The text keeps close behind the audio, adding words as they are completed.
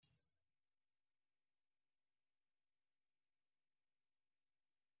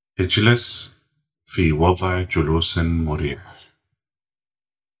اجلس في وضع جلوس مريح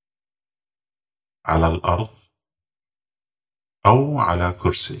على الأرض أو على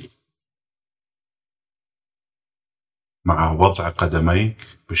كرسي، مع وضع قدميك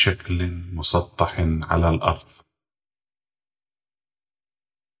بشكل مسطح على الأرض،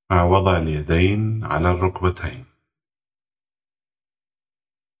 مع وضع اليدين على الركبتين،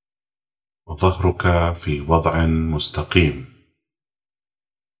 وظهرك في وضع مستقيم،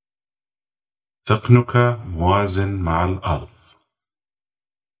 ذقنك موازن مع الأرض.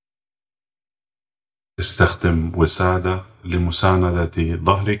 استخدم وسادة لمساندة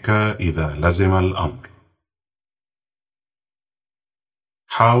ظهرك إذا لزم الأمر.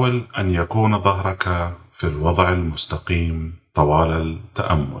 حاول أن يكون ظهرك في الوضع المستقيم طوال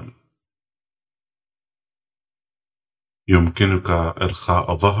التأمل. يمكنك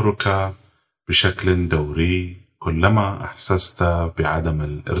إرخاء ظهرك بشكل دوري كلما أحسست بعدم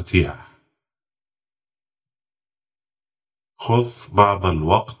الارتياح. خذ بعض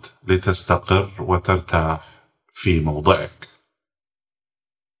الوقت لتستقر وترتاح في موضعك.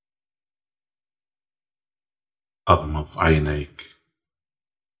 أغمض عينيك.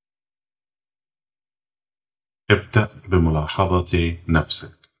 ابدأ بملاحظة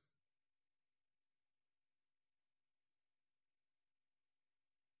نفسك.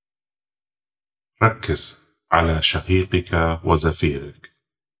 ركز على شهيقك وزفيرك.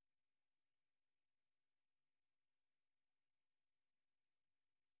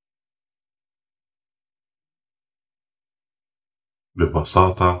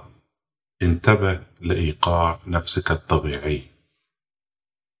 ببساطة انتبه لإيقاع نفسك الطبيعي.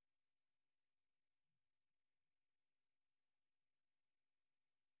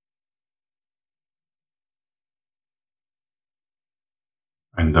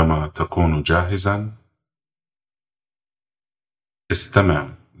 عندما تكون جاهزا،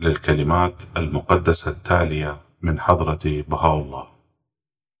 استمع للكلمات المقدسة التالية من حضرة بهاء الله.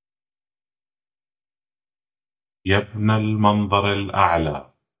 يا ابن المنظر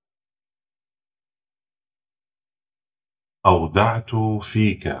الأعلى، أودعت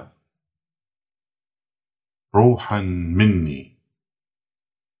فيك روحا مني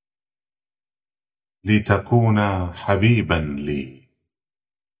لتكون حبيبا لي.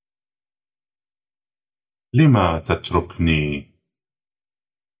 لما تتركني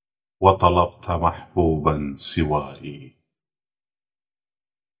وطلبت محبوبا سوائي؟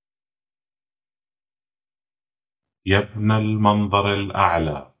 يا ابن المنظر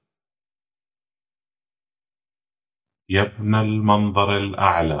الأعلى، يا ابن المنظر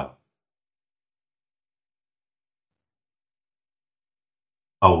الأعلى،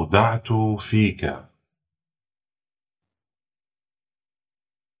 أودعت فيك،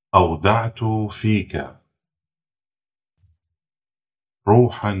 أودعت فيك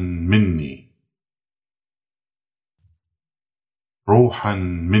روحا مني، روحا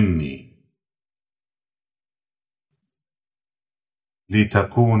مني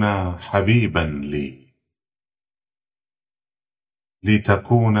لتكون حبيبا لي،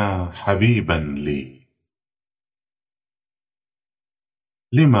 لتكون حبيبا لي.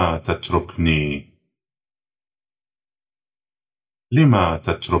 لما تتركني، لما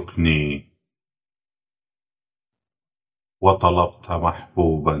تتركني وطلبت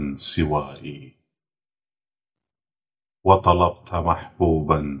محبوبا سوائي، وطلبت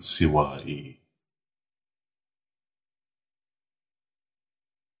محبوبا سوائي.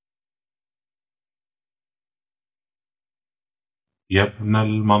 يا ابن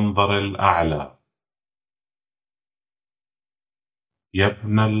المنظر الأعلى، يا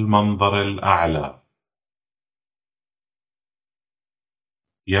ابن المنظر الأعلى،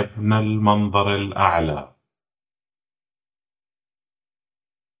 يا ابن المنظر الأعلى،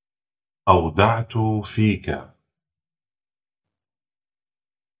 أودعت فيك،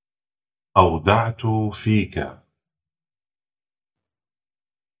 أودعت فيك،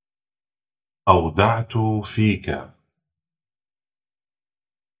 أودعت فيك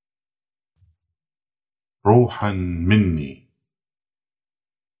روحا مني،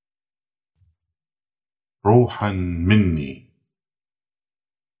 روحا مني،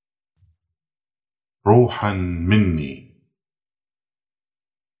 روحا مني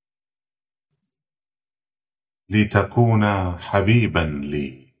لتكون حبيبا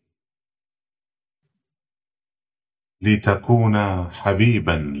لي، لتكون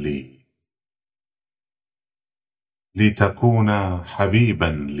حبيبا لي، لتكون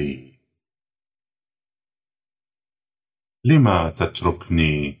حبيبا لي. لما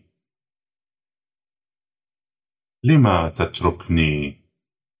تتركني، لما تتركني،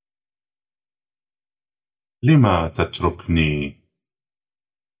 لما تتركني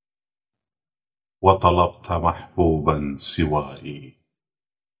وطلبت محبوبا سوائي،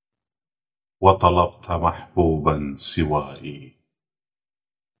 وطلبت محبوبا سوائي،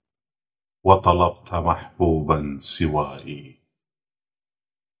 وطلبت محبوبا سوائي.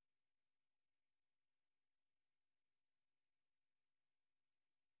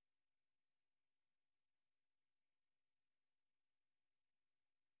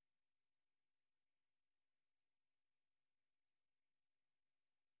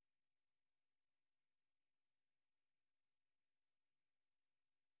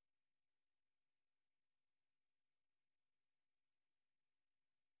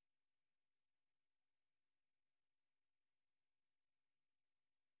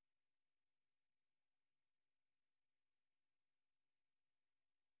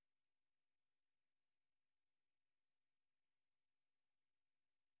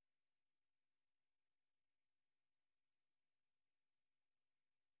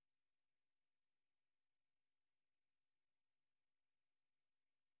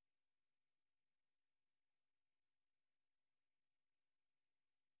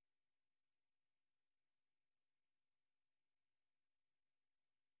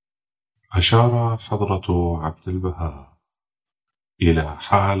 أشار حضرة عبد البهاء إلى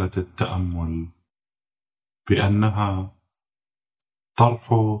حالة التأمل بأنها طرح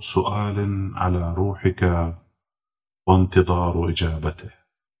سؤال على روحك وانتظار إجابته.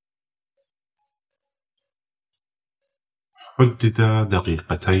 حدد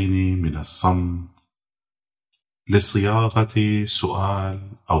دقيقتين من الصمت لصياغة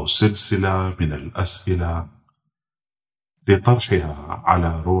سؤال أو سلسلة من الأسئلة لطرحها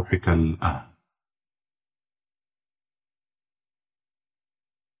على روحك الآن.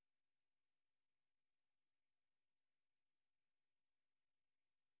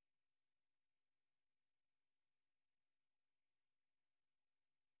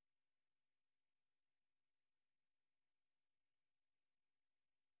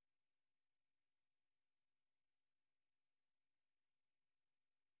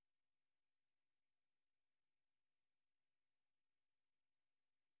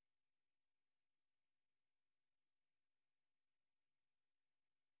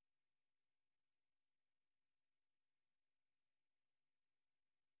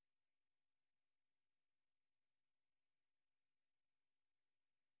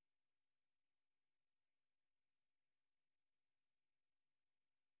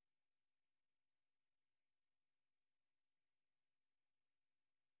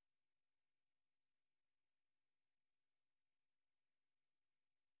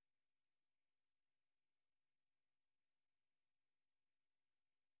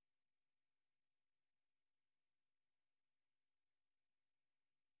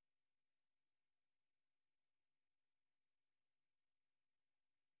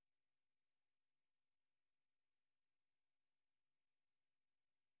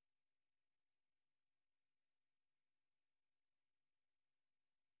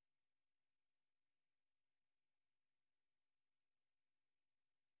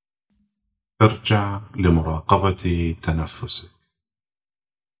 ارجع لمراقبة تنفسك،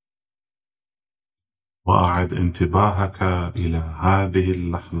 وأعد انتباهك إلى هذه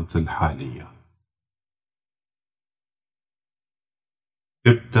اللحظة الحالية.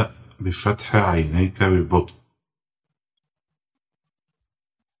 ابدأ بفتح عينيك ببطء.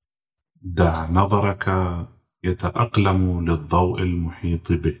 دع نظرك يتأقلم للضوء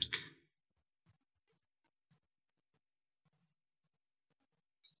المحيط بك.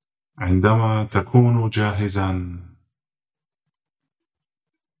 عندما تكون جاهزا،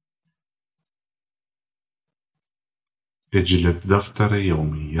 اجلب دفتر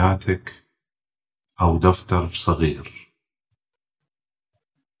يومياتك أو دفتر صغير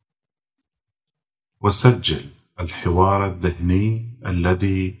وسجل الحوار الذهني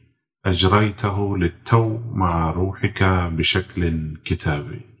الذي أجريته للتو مع روحك بشكل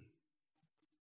كتابي.